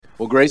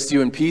Well, grace to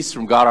you and peace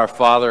from God our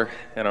Father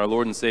and our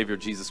Lord and Savior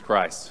Jesus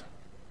Christ.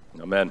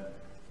 Amen.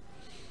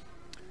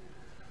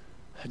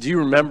 Do you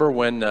remember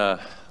when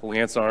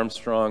Lance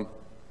Armstrong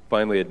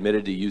finally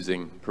admitted to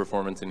using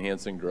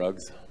performance-enhancing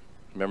drugs?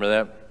 Remember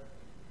that?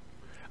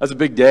 That was a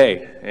big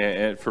day,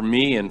 and for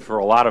me and for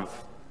a lot of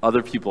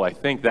other people, I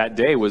think that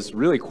day was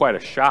really quite a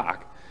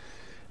shock.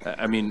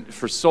 I mean,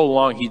 for so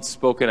long he'd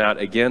spoken out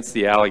against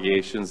the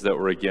allegations that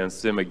were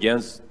against him,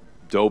 against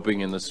doping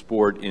in the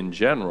sport in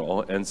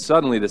general, and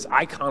suddenly this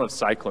icon of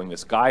cycling,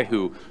 this guy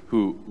who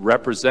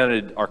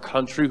represented our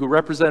country, who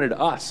represented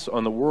us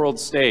on the world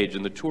stage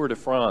in the Tour de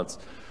France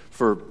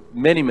for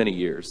many, many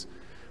years,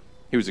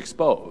 he was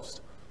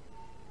exposed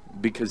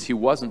because he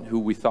wasn't who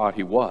we thought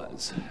he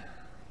was.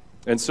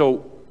 And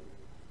so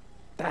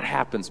that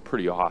happens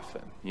pretty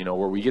often, you know,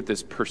 where we get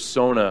this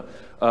persona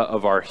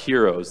of our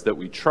heroes that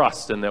we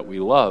trust and that we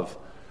love.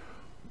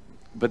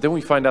 But then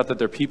we find out that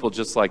they're people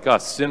just like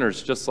us,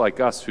 sinners just like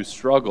us, who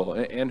struggle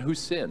and who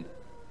sin.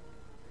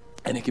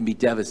 And it can be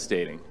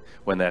devastating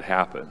when that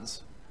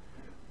happens.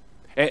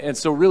 And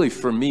so really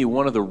for me,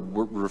 one of the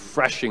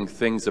refreshing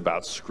things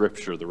about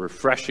Scripture, the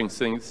refreshing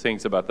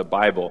things about the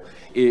Bible,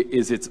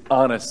 is its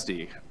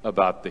honesty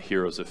about the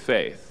heroes of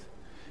faith.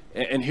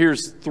 And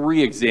here's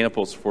 3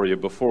 examples for you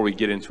before we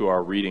get into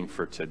our reading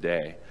for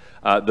today.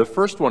 The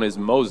first one is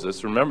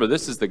Moses. Remember,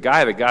 this is the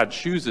guy that God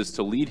chooses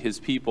to lead his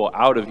people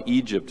out of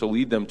Egypt, to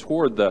lead them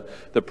toward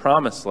the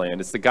promised land.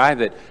 It's the guy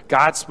that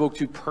God spoke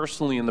to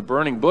personally in the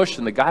burning bush,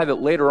 and the guy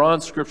that later on,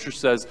 Scripture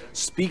says,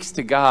 speaks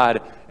to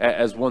God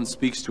as one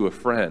speaks to a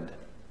friend.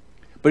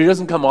 But he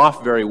doesn't come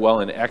off very well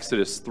in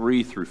Exodus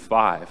 3 through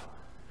 5.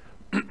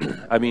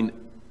 I mean,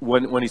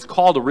 when he's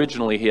called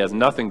originally, he has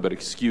nothing but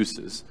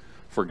excuses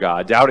for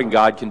God. Doubting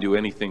God can do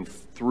anything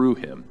through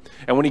him.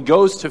 And when he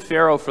goes to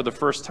Pharaoh for the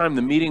first time,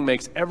 the meeting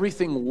makes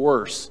everything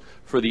worse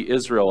for the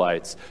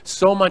Israelites.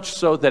 So much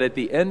so that at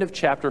the end of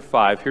chapter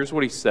 5, here's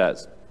what he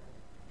says.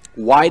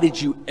 "Why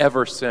did you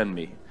ever send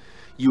me?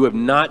 You have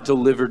not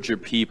delivered your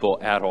people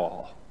at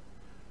all."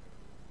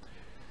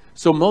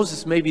 So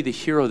Moses may be the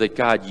hero that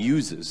God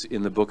uses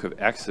in the book of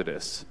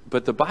Exodus,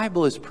 but the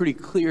Bible is pretty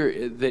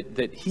clear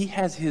that he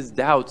has his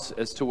doubts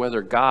as to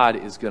whether God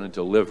is going to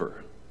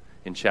deliver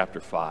in chapter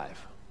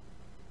 5.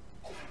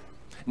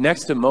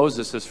 Next to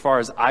Moses, as far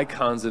as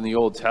icons in the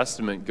Old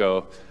Testament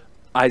go,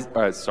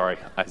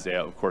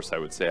 Isaiah, of course I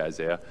would say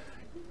Isaiah.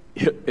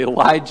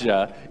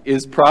 Elijah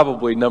is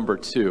probably number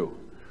 2.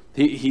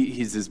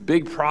 He's this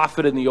big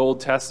prophet in the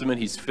Old Testament.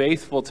 He's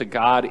faithful to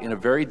God in a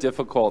very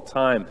difficult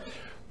time.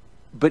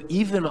 But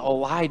even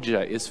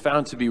Elijah is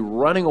found to be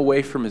running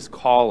away from his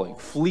calling,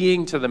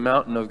 fleeing to the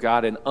mountain of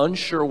God and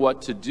unsure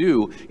what to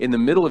do in the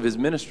middle of his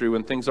ministry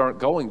when things aren't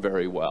going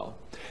very well.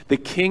 The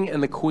king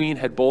and the queen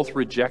had both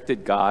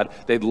rejected God.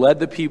 They'd led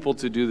the people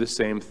to do the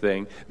same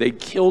thing. They'd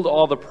killed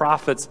all the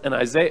prophets, and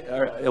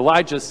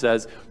Elijah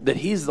says that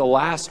he's the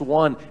last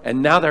one,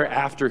 and now they're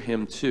after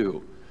him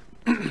too.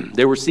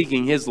 They were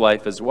seeking his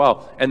life as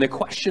well. And the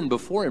question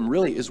before him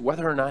really is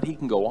whether or not he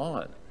can go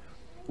on,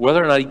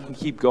 whether or not he can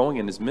keep going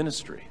in his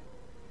ministry.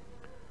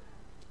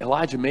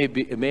 Elijah may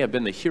have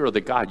been the hero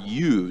that God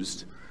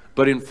used,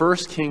 but in 1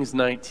 Kings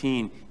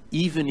 19,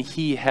 even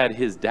he had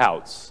his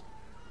doubts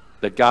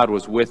that God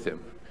was with him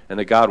and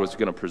that God was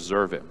going to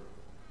preserve him.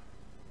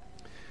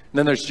 And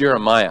then there's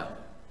Jeremiah.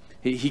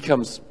 He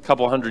comes a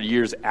couple hundred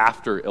years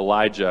after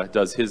Elijah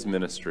does his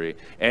ministry,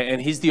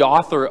 and he's the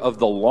author of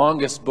the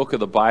longest book of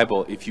the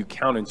Bible if you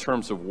count in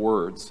terms of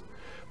words.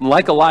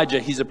 Like Elijah,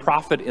 he's a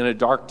prophet in a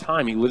dark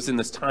time. He lives in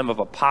this time of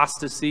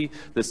apostasy,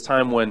 this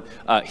time when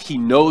he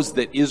knows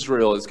that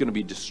Israel is going to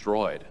be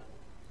destroyed.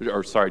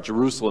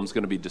 Jerusalem's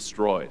going to be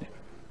destroyed.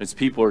 His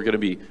people are going to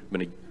be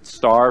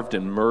starved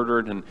and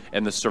murdered,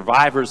 and the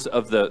survivors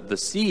of the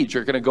siege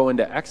are going to go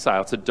into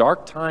exile. It's a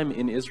dark time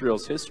in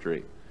Israel's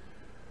history.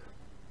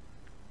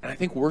 And I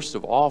think worst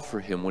of all for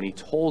him, when he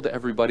told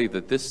everybody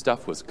that this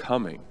stuff was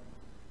coming,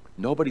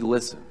 nobody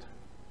listened.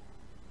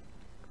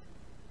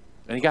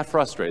 And he got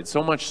frustrated,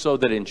 so much so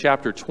that in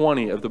chapter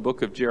 20 of the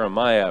book of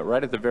Jeremiah,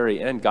 right at the very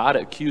end,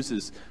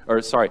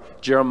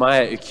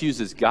 Jeremiah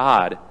accuses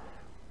God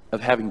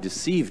of having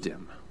deceived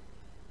him.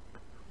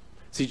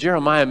 See,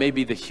 Jeremiah may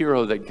be the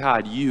hero that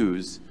God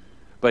used,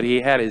 but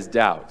he had his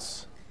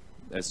doubts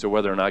as to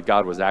whether or not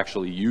God was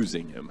actually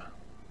using him.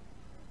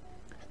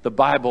 The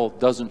Bible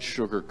doesn't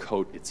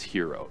sugarcoat its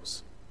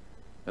heroes.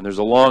 And there's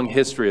a long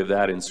history of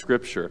that in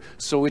Scripture.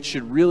 So it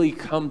should really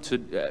come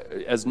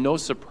as no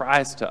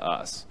surprise to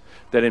us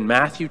that in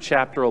Matthew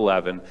chapter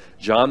 11,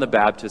 John the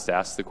Baptist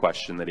asks the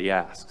question that he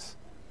asks.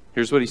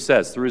 Here's what he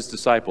says through his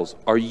disciples.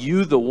 Are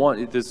you the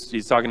one,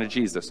 he's talking to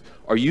Jesus,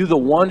 are you the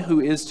one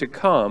who is to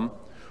come,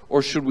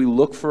 or should we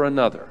look for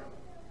another?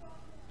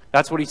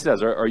 That's what he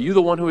says. Are you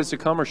the one who is to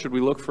come, or should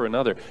we look for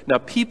another? Now,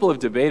 people have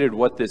debated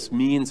what this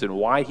means and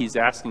why he's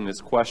asking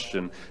this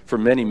question for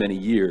many, many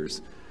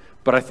years.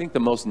 But I think the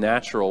most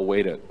natural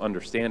way to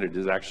understand it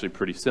is actually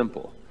pretty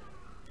simple.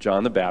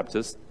 John the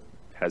Baptist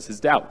has his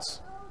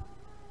doubts.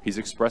 He's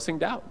expressing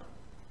doubt.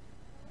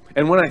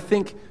 And when I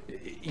think,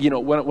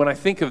 when I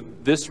think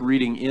of this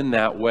reading in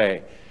that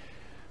way,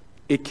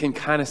 it can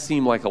kind of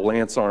seem like a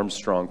Lance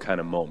Armstrong kind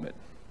of moment.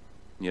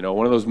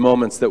 One of those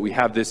moments that we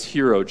have this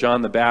hero,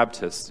 John the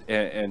Baptist,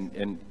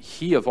 and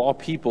he, of all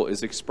people,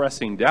 is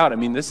expressing doubt. I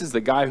mean, this is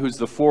the guy who's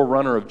the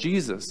forerunner of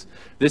Jesus.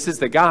 This is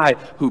the guy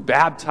who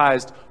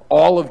baptized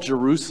all of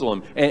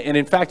Jerusalem, and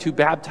in fact, who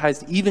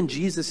baptized even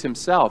Jesus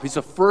himself. He's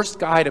the first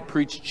guy to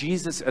preach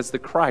Jesus as the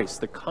Christ,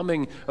 the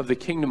coming of the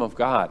kingdom of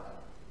God.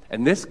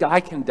 And this guy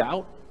can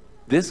doubt?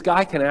 This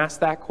guy can ask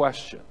that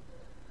question?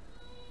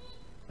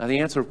 Now, the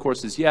answer, of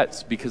course, is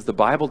yes, because the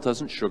Bible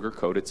doesn't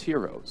sugarcoat its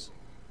heroes.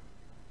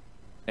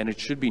 And it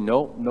should be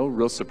no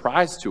real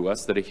surprise to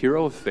us that a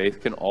hero of faith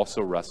can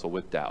also wrestle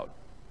with doubt.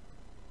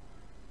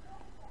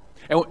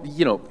 And,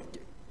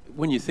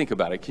 when you think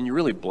about it, can you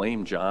really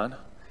blame John?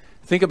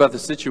 Think about the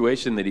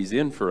situation that he's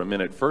in for a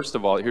minute. First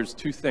of all, here's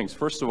two things.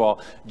 First of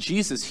all,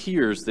 Jesus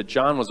hears that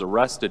John was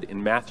arrested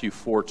in Matthew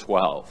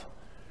 4:12.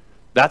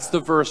 That's the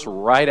verse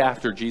right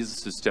after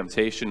Jesus'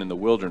 temptation in the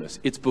wilderness.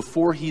 It's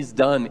before he's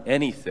done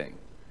anything.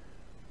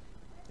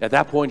 At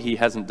that point, he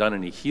hasn't done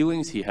any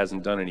healings. He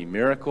hasn't done any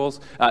miracles.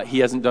 He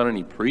hasn't done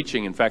any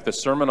preaching. In fact, the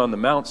Sermon on the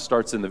Mount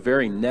starts in the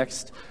very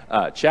next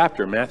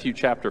chapter, Matthew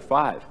chapter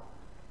 5.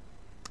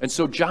 And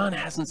so John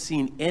hasn't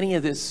seen any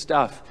of this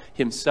stuff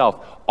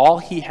himself. All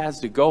he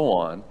has to go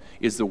on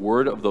is the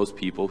word of those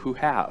people who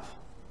have.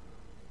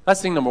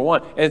 That's thing number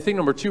one. And thing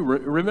number two,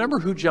 remember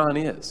who John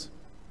is.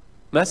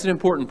 And that's an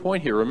important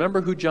point here.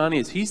 Remember who John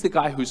is. He's the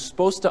guy who's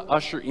supposed to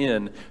usher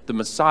in the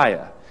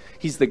Messiah.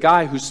 He's the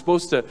guy who's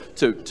supposed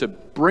to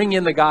bring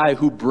in the guy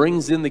who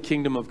brings in the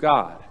kingdom of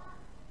God.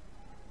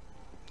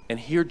 And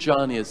here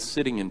John is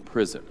sitting in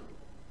prison.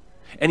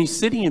 And he's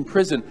sitting in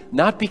prison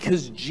not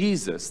because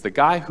Jesus, the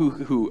guy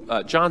who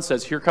John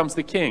says, here comes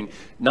the king,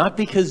 not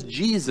because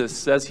Jesus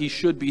says he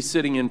should be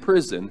sitting in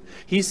prison.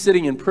 He's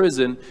sitting in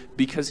prison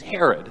because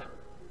Herod,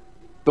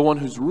 the one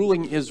who's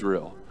ruling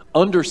Israel,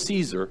 under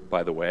Caesar,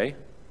 by the way,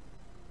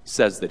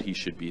 says that he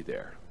should be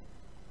there.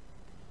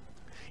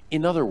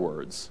 In other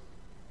words,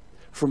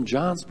 from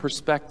John's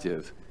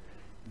perspective,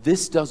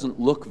 this doesn't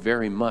look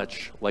very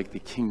much like the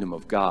kingdom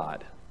of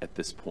God at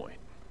this point.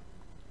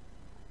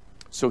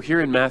 So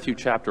here in Matthew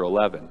chapter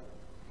 11,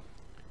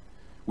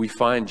 we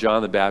find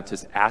John the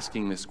Baptist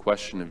asking this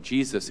question of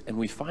Jesus, and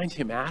we find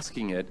him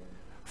asking it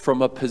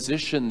from a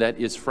position that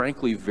is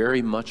frankly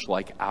very much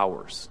like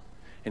ours.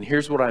 And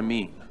here's what I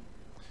mean.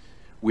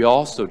 We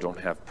also don't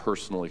have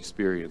personal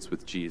experience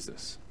with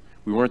Jesus.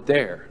 We weren't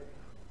there.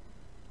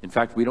 In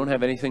fact, we don't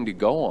have anything to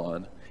go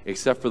on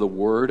except for the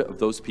word of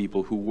those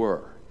people who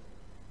were.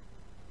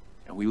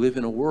 And we live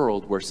in a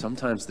world where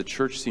sometimes the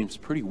church seems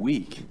pretty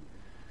weak,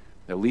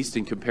 at least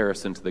in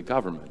comparison to the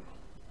government.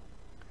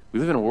 We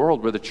live in a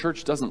world where the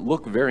church doesn't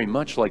look very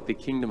much like the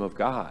kingdom of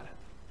God.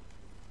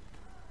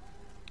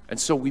 And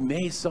so we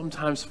may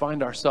sometimes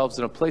find ourselves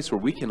in a place where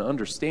we can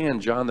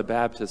understand John the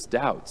Baptist's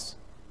doubts.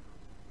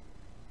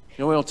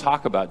 We don't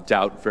talk about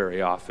doubt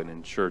very often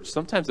in church.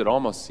 Sometimes it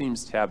almost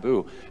seems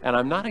taboo, and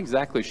I'm not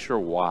exactly sure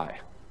why.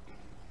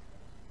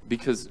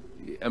 Because,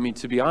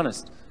 to be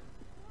honest,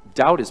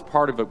 doubt is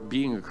part of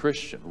being a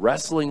Christian.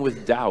 Wrestling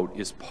with doubt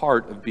is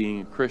part of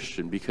being a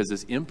Christian, because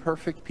as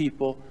imperfect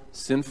people,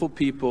 sinful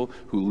people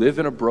who live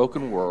in a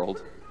broken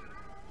world,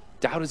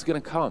 doubt is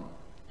going to come,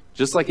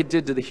 just like it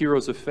did to the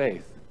heroes of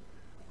faith.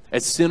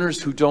 As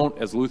sinners who don't,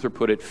 as Luther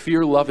put it,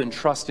 fear, love, and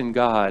trust in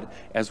God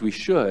as we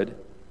should,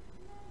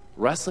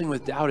 wrestling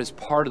with doubt is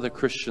part of the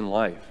Christian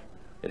life.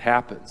 It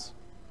happens.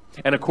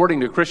 And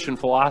according to Christian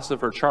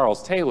philosopher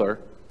Charles Taylor,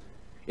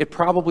 it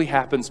probably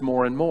happens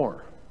more and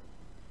more.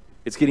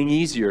 It's getting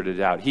easier to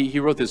doubt. He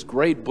wrote this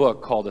great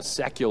book called A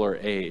Secular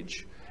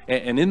Age.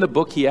 And in the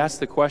book, he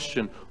asked the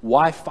question,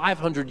 why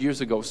 500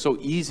 years ago it was so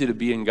easy to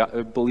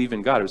believe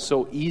in God, it was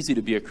so easy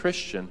to be a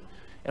Christian,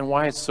 and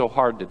why it's so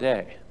hard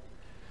today.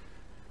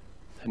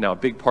 Now, a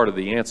big part of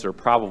the answer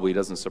probably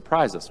doesn't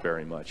surprise us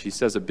very much. He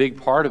says a big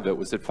part of it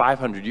was that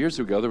 500 years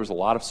ago, there was a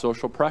lot of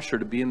social pressure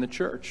to be in the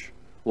church,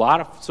 a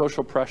lot of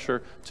social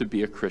pressure to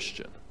be a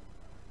Christian.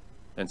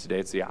 And today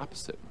it's the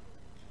opposite.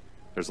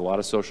 There's a lot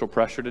of social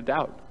pressure to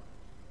doubt.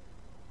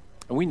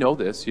 And we know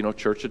this,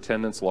 church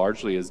attendance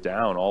largely is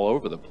down all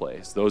over the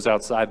place. Those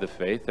outside the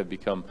faith have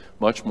become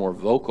much more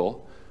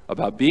vocal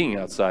about being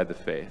outside the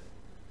faith.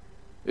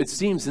 It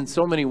seems in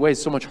so many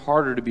ways so much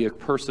harder to be a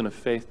person of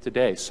faith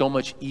today, so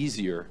much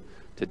easier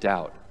to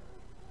doubt.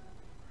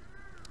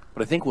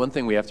 But I think one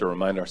thing we have to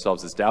remind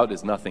ourselves is doubt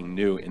is nothing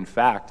new. In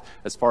fact,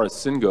 as far as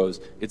sin goes,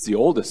 it's the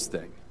oldest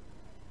thing.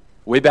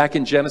 Way back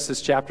in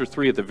Genesis chapter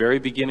 3, at the very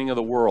beginning of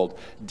the world,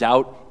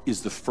 doubt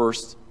is the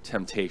first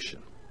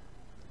temptation.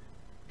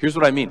 Here's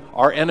what I mean.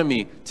 Our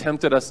enemy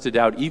tempted us to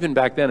doubt even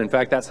back then. In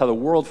fact, that's how the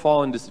world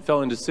fell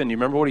into sin. You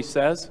remember what he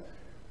says?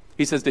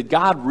 He says, did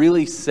God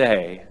really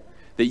say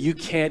that you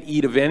can't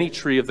eat of any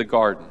tree of the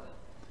garden?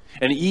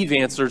 And Eve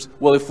answers,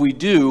 well, if we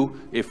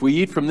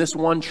eat from this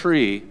one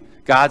tree,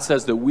 God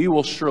says that we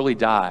will surely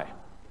die.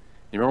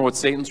 You remember what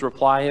Satan's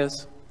reply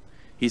is?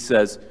 He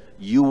says,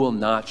 you will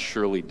not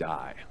surely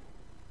die.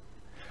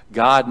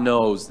 God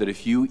knows that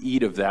if you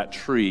eat of that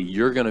tree,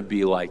 you're going to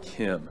be like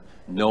him,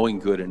 knowing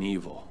good and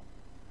evil.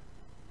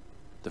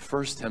 The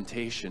first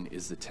temptation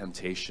is the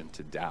temptation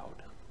to doubt.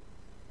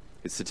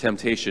 It's the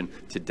temptation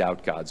to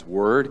doubt God's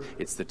word.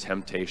 It's the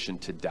temptation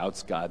to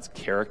doubt God's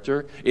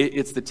character.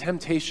 It's the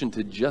temptation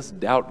to just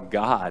doubt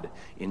God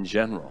in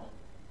general.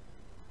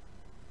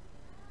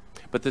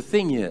 But the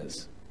thing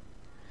is,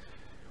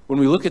 when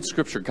we look at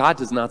Scripture, God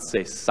does not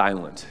stay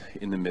silent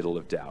in the middle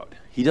of doubt.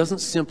 He doesn't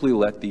simply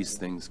let these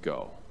things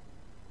go.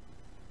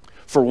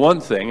 For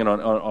one thing, and on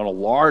a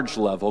large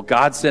level,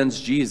 God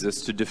sends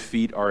Jesus to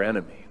defeat our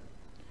enemy.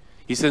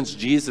 He sends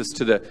Jesus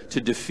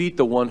to defeat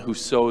the one who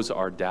sows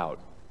our doubt.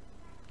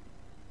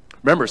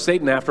 Remember,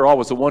 Satan, after all,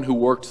 was the one who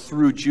worked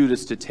through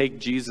Judas to take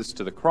Jesus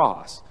to the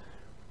cross.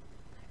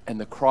 And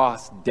the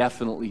cross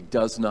definitely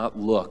does not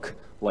look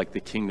like the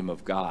kingdom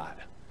of God.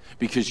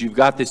 Because you've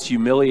got this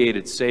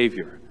humiliated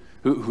Savior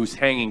who's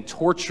hanging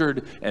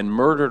tortured and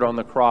murdered on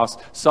the cross,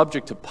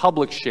 subject to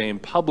public shame,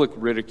 public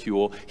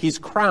ridicule. He's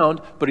crowned,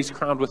 but he's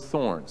crowned with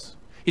thorns.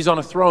 He's on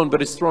a throne, but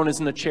his throne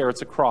isn't a chair,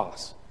 it's a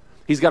cross.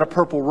 He's got a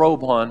purple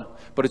robe on,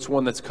 but it's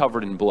one that's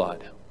covered in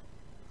blood.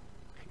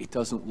 It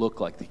doesn't look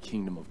like the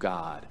kingdom of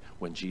God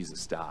when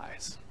Jesus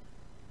dies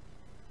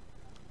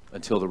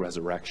until the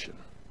resurrection.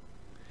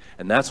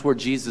 And that's where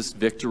Jesus'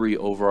 victory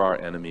over our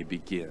enemy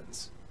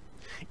begins.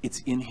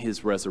 It's in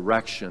his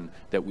resurrection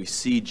that we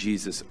see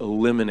Jesus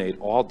eliminate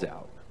all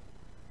doubt.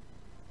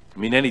 I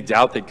mean, any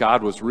doubt that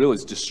God was real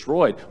is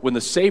destroyed when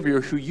the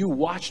Savior who you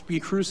watched be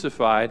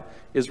crucified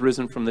is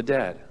risen from the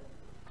dead.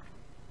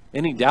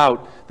 Any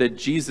doubt that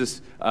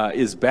Jesus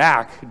is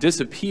back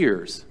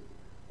disappears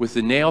with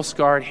the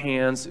nail-scarred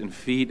hands and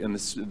feet and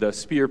the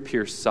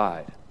spear-pierced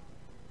side.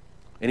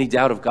 Any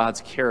doubt of God's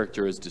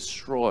character is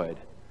destroyed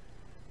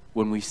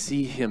when we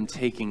see him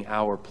taking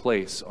our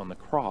place on the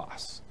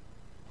cross.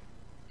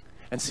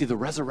 And see, the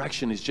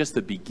resurrection is just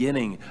the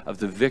beginning of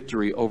the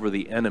victory over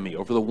the enemy,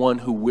 over the one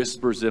who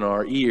whispers in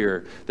our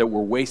ear that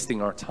we're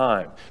wasting our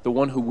time, the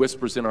one who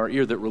whispers in our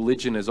ear that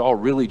religion is all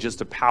really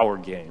just a power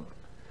game,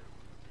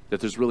 that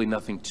there's really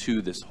nothing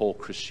to this whole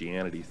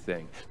Christianity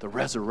thing. The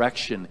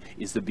resurrection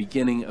is the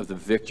beginning of the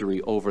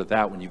victory over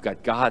that, when you've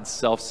got God's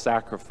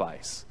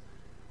self-sacrifice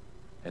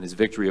and his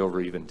victory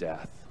over even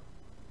death.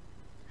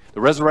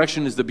 The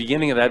resurrection is the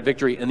beginning of that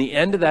victory, and the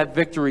end of that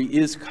victory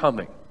is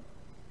coming.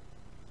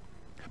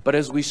 But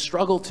as we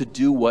struggle to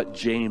do what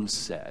James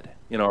said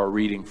in our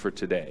reading for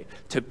today,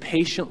 to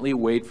patiently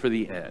wait for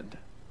the end,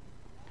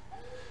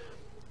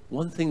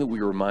 one thing that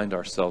we remind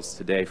ourselves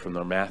today from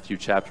our Matthew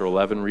chapter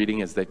 11 reading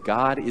is that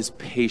God is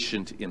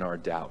patient in our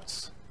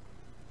doubts.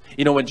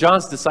 You know, when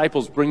John's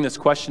disciples bring this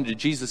question to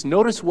Jesus,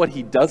 notice what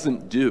he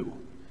doesn't do.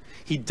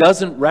 He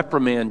doesn't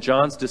reprimand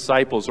John's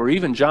disciples or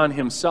even John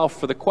himself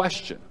for the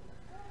question.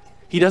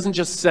 He doesn't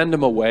just send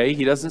them away.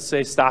 He doesn't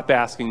say, stop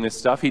asking this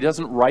stuff. He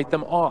doesn't write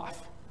them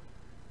off.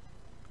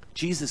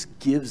 Jesus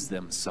gives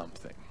them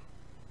something.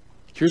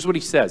 Here's what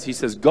he says. He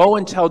says, go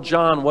and tell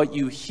John what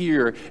you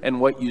hear and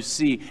what you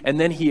see. And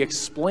then he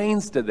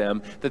explains to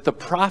them that the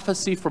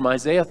prophecy from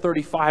Isaiah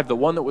 35, the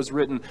one that was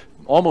written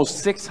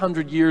almost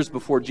 600 years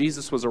before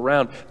Jesus was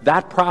around,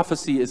 that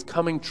prophecy is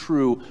coming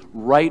true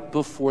right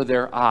before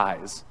their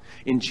eyes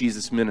in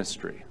Jesus'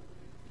 ministry.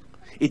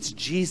 It's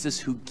Jesus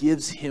who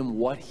gives him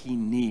what he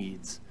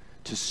needs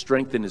to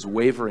strengthen his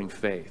wavering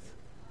faith.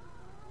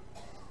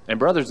 And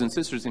brothers and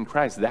sisters in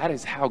Christ, that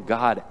is how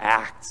God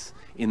acts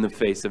in the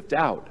face of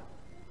doubt.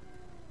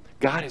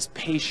 God is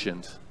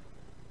patient,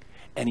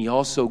 and he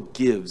also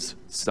gives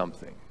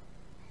something.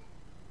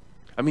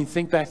 I mean,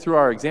 think back through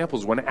our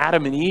examples. When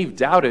Adam and Eve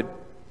doubted,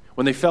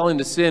 when they fell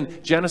into sin,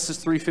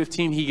 Genesis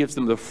 3:15, he gives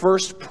them the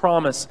first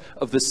promise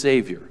of the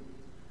Savior.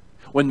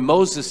 When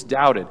Moses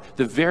doubted,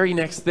 the very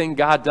next thing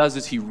God does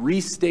is he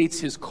restates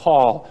his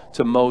call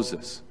to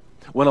Moses.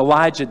 When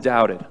Elijah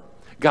doubted,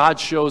 God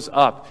shows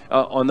up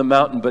on the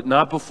mountain, but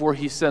not before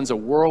he sends a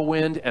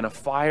whirlwind and a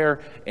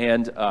fire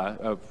and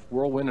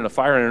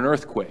an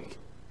earthquake.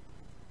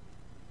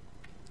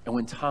 And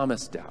when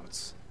Thomas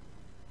doubts,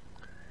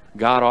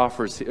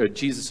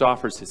 Jesus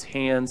offers his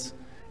hands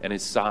and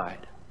his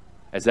side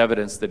as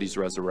evidence that he's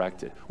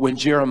resurrected. When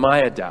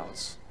Jeremiah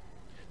doubts,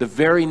 the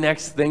very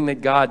next thing that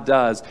God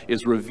does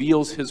is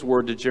reveals his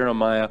word to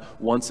Jeremiah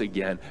once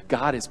again.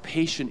 God is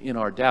patient in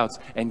our doubts,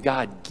 and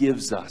God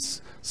gives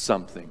us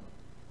something.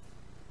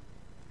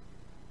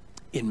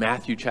 In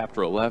Matthew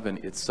chapter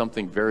 11, it's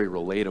something very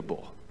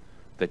relatable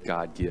that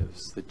God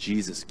gives, that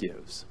Jesus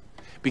gives,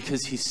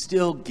 because he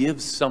still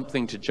gives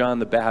something to John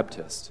the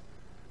Baptist.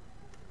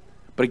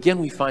 But again,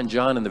 we find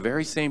John in the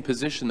very same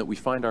position that we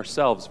find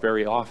ourselves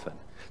very often.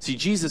 See,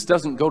 Jesus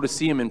doesn't go to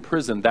see him in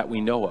prison that we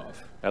know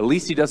of. At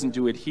least he doesn't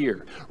do it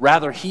here.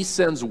 Rather, he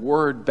sends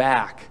word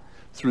back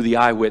through the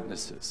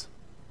eyewitnesses.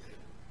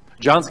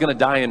 John's going to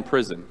die in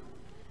prison.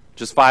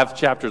 Just 5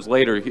 chapters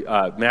later,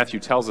 Matthew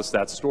tells us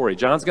that story.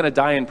 John's going to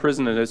die in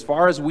prison, and as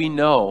far as we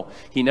know,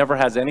 he never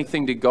has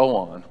anything to go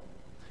on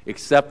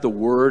except the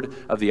word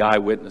of the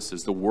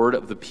eyewitnesses, the word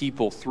of the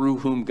people through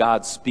whom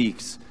God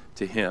speaks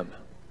to him.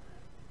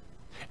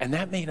 And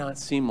that may not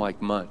seem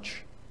like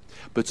much,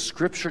 but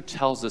Scripture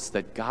tells us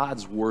that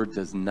God's word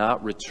does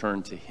not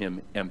return to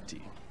him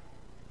empty,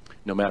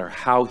 no matter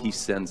how he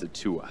sends it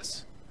to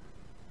us.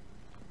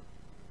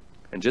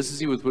 And just as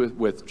he was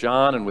with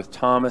John and with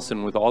Thomas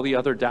and with all the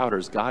other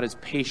doubters, God is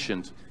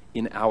patient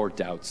in our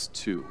doubts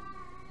too.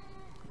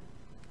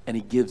 And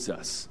he gives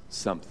us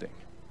something.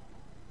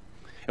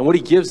 And what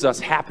he gives us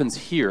happens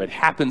here. It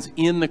happens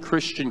in the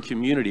Christian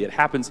community. It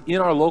happens in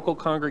our local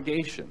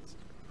congregations.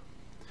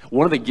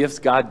 One of the gifts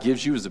God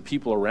gives you is the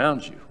people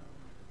around you,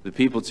 the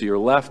people to your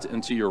left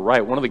and to your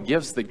right. One of the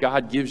gifts that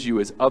God gives you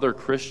is other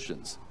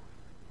Christians,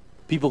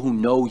 people who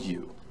know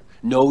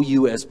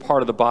you as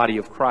part of the body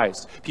of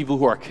Christ, people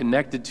who are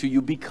connected to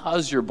you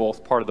because you're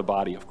both part of the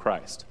body of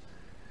Christ,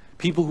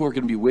 people who are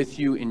going to be with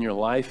you in your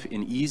life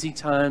in easy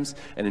times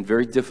and in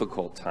very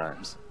difficult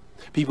times,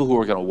 people who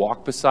are going to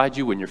walk beside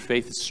you when your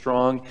faith is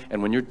strong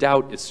and when your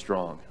doubt is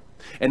strong.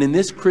 And in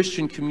this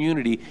Christian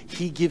community,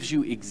 he gives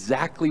you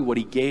exactly what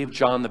he gave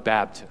John the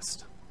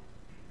Baptist,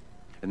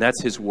 and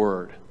that's his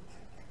word,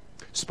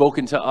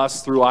 spoken to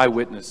us through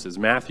eyewitnesses,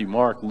 Matthew,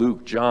 Mark,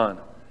 Luke, John,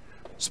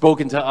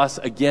 spoken to us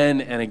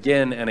again and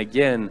again and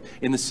again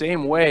in the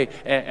same way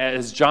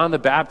as John the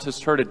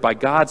Baptist heard it, by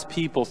God's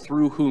people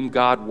through whom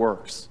God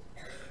works.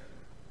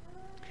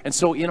 And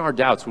so in our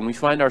doubts, when we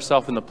find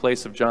ourselves in the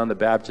place of John the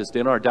Baptist,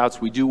 in our doubts,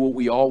 we do what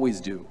we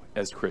always do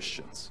as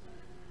Christians.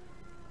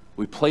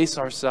 We place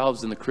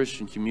ourselves in the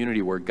Christian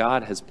community where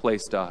God has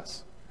placed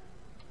us.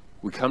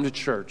 We come to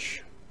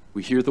church.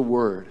 We hear the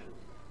word.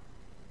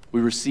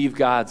 We receive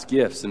God's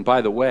gifts. And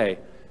by the way,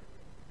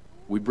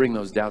 we bring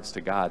those doubts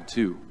to God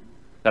too.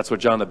 That's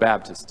what John the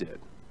Baptist did,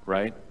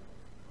 right?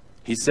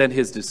 He sent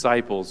his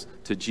disciples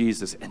to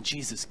Jesus, and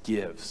Jesus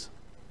gives.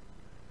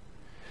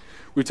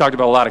 We've talked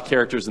about a lot of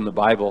characters in the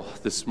Bible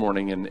this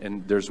morning,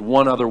 and there's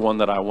one other one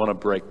that I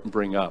want to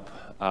bring up.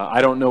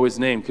 I don't know his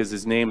name because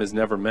his name is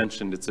never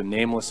mentioned. It's a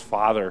nameless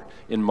father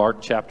in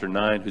Mark chapter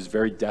 9 who's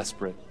very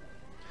desperate.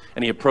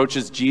 And he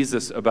approaches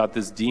Jesus about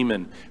this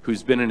demon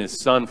who's been in his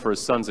son for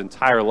his son's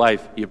entire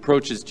life. He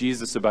approaches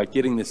Jesus about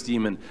getting this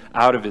demon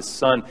out of his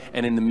son.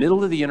 And in the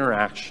middle of the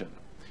interaction,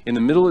 in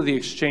the middle of the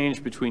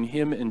exchange between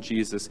him and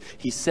Jesus,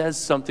 he says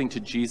something to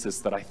Jesus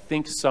that I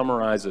think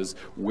summarizes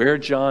where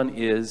John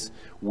is,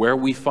 where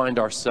we find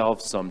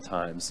ourselves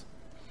sometimes,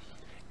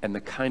 and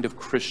the kind of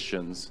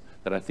Christians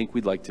that I think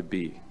we'd like to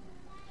be.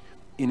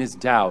 In his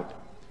doubt,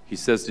 he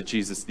says to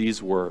Jesus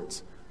these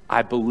words,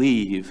 "I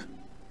believe,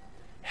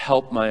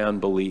 help my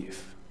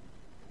unbelief."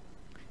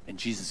 And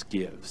Jesus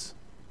gives.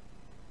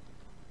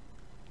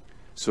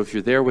 So if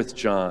you're there with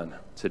John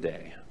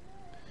today,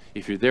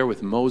 if you're there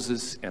with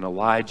Moses and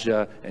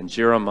Elijah and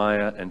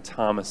Jeremiah and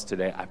Thomas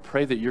today, I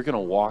pray that you're going to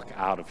walk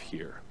out of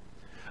here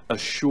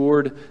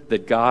assured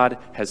that God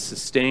has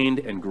sustained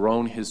and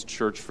grown his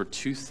church for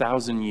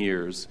 2,000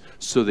 years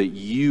so that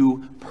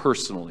you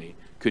personally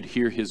could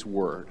hear his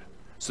word,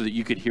 so that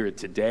you could hear it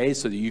today,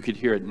 so that you could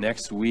hear it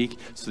next week,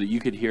 so that you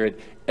could hear it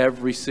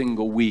every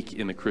single week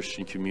in the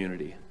Christian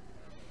community.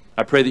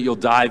 I pray that you'll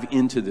dive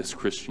into this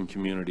Christian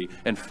community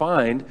and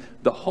find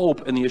the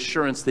hope and the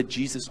assurance that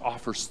Jesus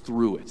offers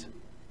through it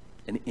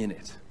and in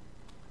it.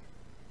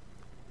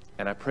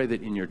 And I pray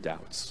that in your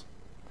doubts,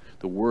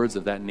 the words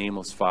of that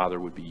nameless Father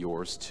would be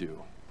yours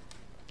too.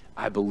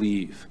 I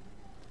believe.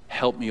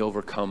 Help me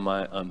overcome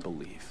my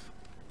unbelief.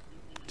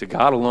 To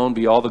God alone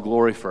be all the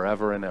glory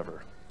forever and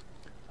ever.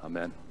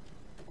 Amen.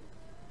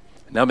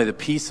 Now may the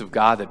peace of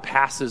God that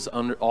passes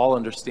all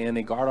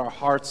understanding guard our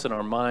hearts and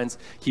our minds,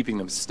 keeping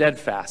them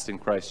steadfast in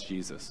Christ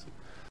Jesus.